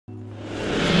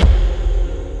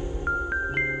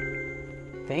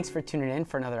Thanks for tuning in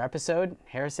for another episode.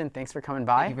 Harrison, thanks for coming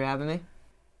by. Thank you for having me.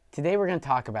 Today we're going to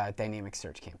talk about dynamic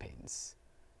search campaigns.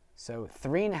 So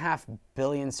 3.5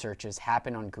 billion searches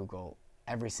happen on Google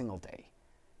every single day.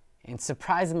 And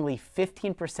surprisingly,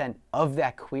 15% of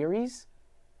that queries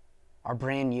are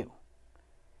brand new.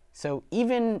 So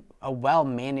even a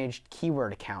well-managed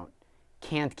keyword account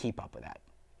can't keep up with that.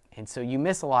 And so you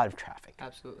miss a lot of traffic.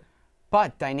 Absolutely.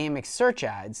 But dynamic search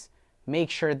ads make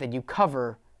sure that you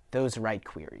cover those right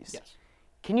queries. Yes.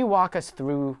 Can you walk us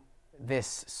through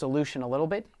this solution a little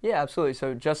bit? Yeah, absolutely.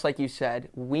 So just like you said,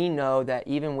 we know that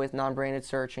even with non-branded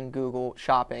search and Google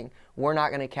shopping, we're not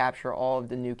going to capture all of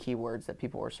the new keywords that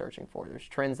people are searching for. There's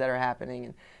trends that are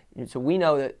happening, and so we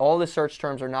know that all the search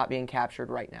terms are not being captured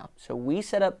right now. So we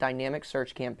set up dynamic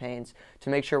search campaigns to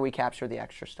make sure we capture the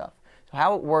extra stuff. So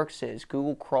how it works is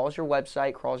Google crawls your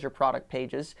website, crawls your product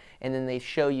pages, and then they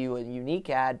show you a unique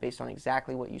ad based on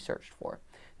exactly what you searched for.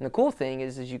 And the cool thing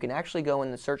is you can actually go in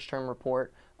the search term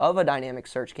report of a dynamic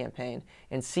search campaign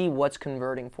and see what's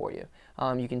converting for you.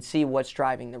 You can see what's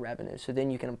driving the revenue. So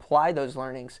then you can apply those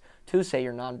learnings to, say,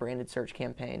 your non-branded search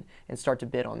campaign and start to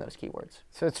bid on those keywords.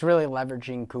 So it's really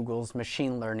leveraging Google's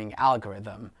machine learning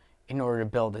algorithm in order to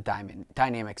build a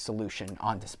dynamic solution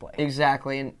on display.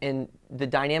 Exactly, and the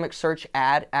dynamic search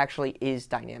ad actually is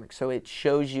dynamic, so it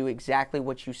shows you exactly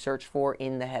what you search for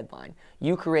in the headline.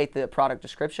 You create the product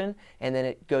description, and then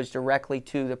it goes directly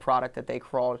to the product that they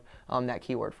crawled that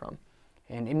keyword from.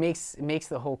 And it makes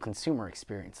the whole consumer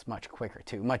experience much quicker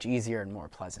too, much easier and more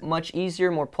pleasant. Much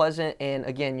easier, more pleasant, and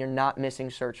again, you're not missing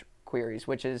search queries,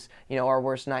 which is, our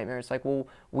worst nightmare. It's like, well,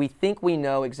 we think we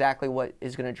know exactly what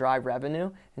is going to drive revenue,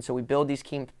 and so we build these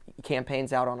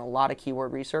campaigns out on a lot of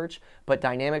keyword research, but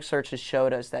dynamic search has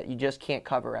showed us that you just can't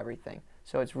cover everything.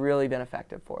 So it's really been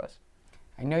effective for us.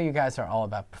 I know you guys are all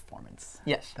about performance.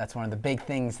 Yes. That's one of the big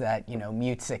things that,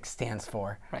 MuteSix stands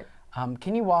for. Right.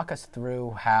 Can you walk us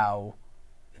through how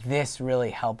this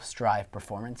really helps drive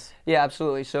performance? Yeah,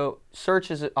 absolutely. So search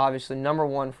is obviously number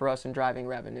one for us in driving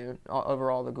revenue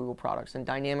over all the Google products, and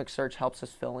dynamic search helps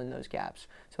us fill in those gaps.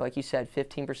 So like you said,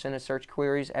 15% of search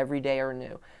queries every day are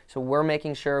new. So we're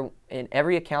making sure in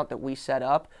every account that we set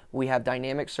up, we have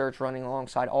dynamic search running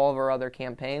alongside all of our other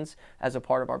campaigns as a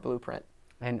part of our blueprint.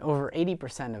 And over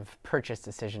 80% of purchase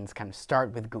decisions kind of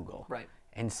start with Google. Right.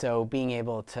 And so being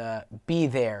able to be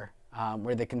there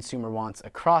where the consumer wants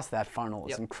across that funnel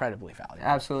is incredibly valuable.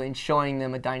 Absolutely, and showing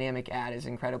them a dynamic ad is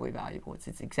incredibly valuable.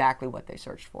 It's exactly what they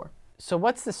searched for. So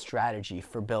what's the strategy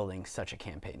for building such a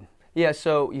campaign? Yeah,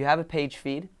 so you have a page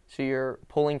feed, so you're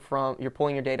pulling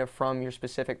your data from your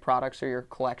specific products or your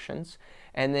collections,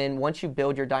 and then once you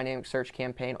build your dynamic search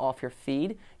campaign off your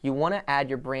feed, you want to add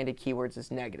your branded keywords as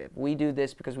negative. We do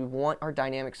this because we want our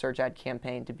dynamic search ad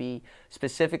campaign to be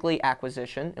specifically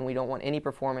acquisition, and we don't want any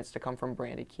performance to come from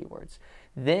branded keywords.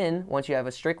 Then, once you have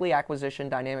a strictly acquisition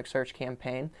dynamic search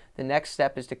campaign, the next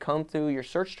step is to comb through your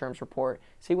search terms report,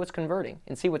 see what's converting,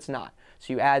 and see what's not.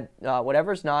 So you add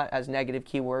whatever's not as negative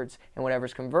keywords, and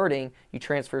whatever's converting, you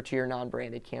transfer to your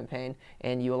non-branded campaign,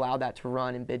 and you allow that to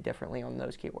run and bid differently on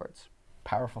those keywords.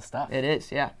 Powerful stuff. It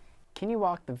is, yeah. Can you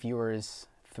walk the viewers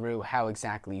through how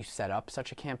exactly you set up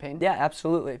such a campaign? Yeah,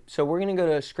 absolutely. So we're going to go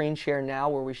to a screen share now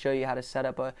where we show you how to set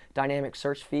up a dynamic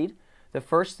search feed. The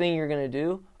first thing you're going to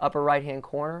do, upper right-hand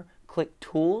corner, click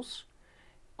Tools.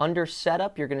 Under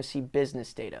Setup, you're going to see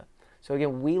Business Data. So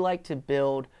again, we like to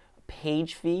build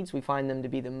page feeds. We find them to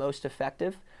be the most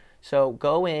effective. So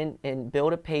go in and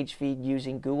build a page feed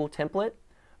using Google Template,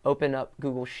 open up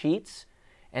Google Sheets,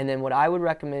 and then what I would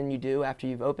recommend you do after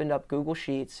you've opened up Google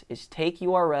Sheets is take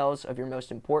URLs of your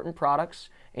most important products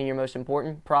and your most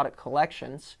important product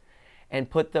collections and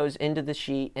put those into the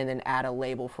sheet and then add a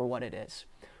label for what it is.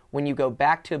 When you go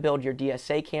back to build your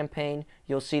DSA campaign,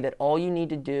 you'll see that all you need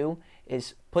to do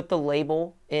is put the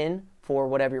label in for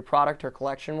whatever your product or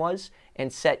collection was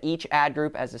and set each ad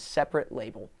group as a separate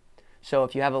label. So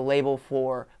if you have a label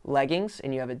for leggings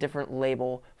and you have a different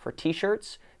label for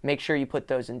t-shirts, make sure you put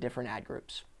those in different ad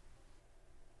groups.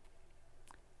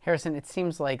 Harrison, it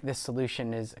seems like this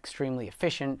solution is extremely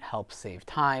efficient, helps save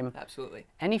time. Absolutely.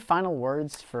 Any final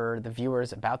words for the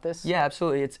viewers about this? Yeah,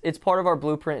 absolutely. It's part of our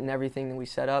blueprint and everything that we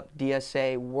set up.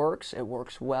 DSA works. It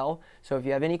works well. So if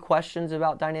you have any questions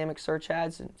about dynamic search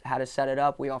ads and how to set it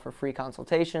up, we offer free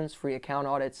consultations, free account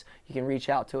audits. You can reach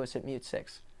out to us at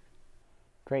MuteSix.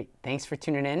 Great. Thanks for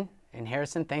tuning in. And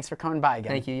Harrison, thanks for coming by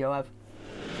again. Thank you, Yoav.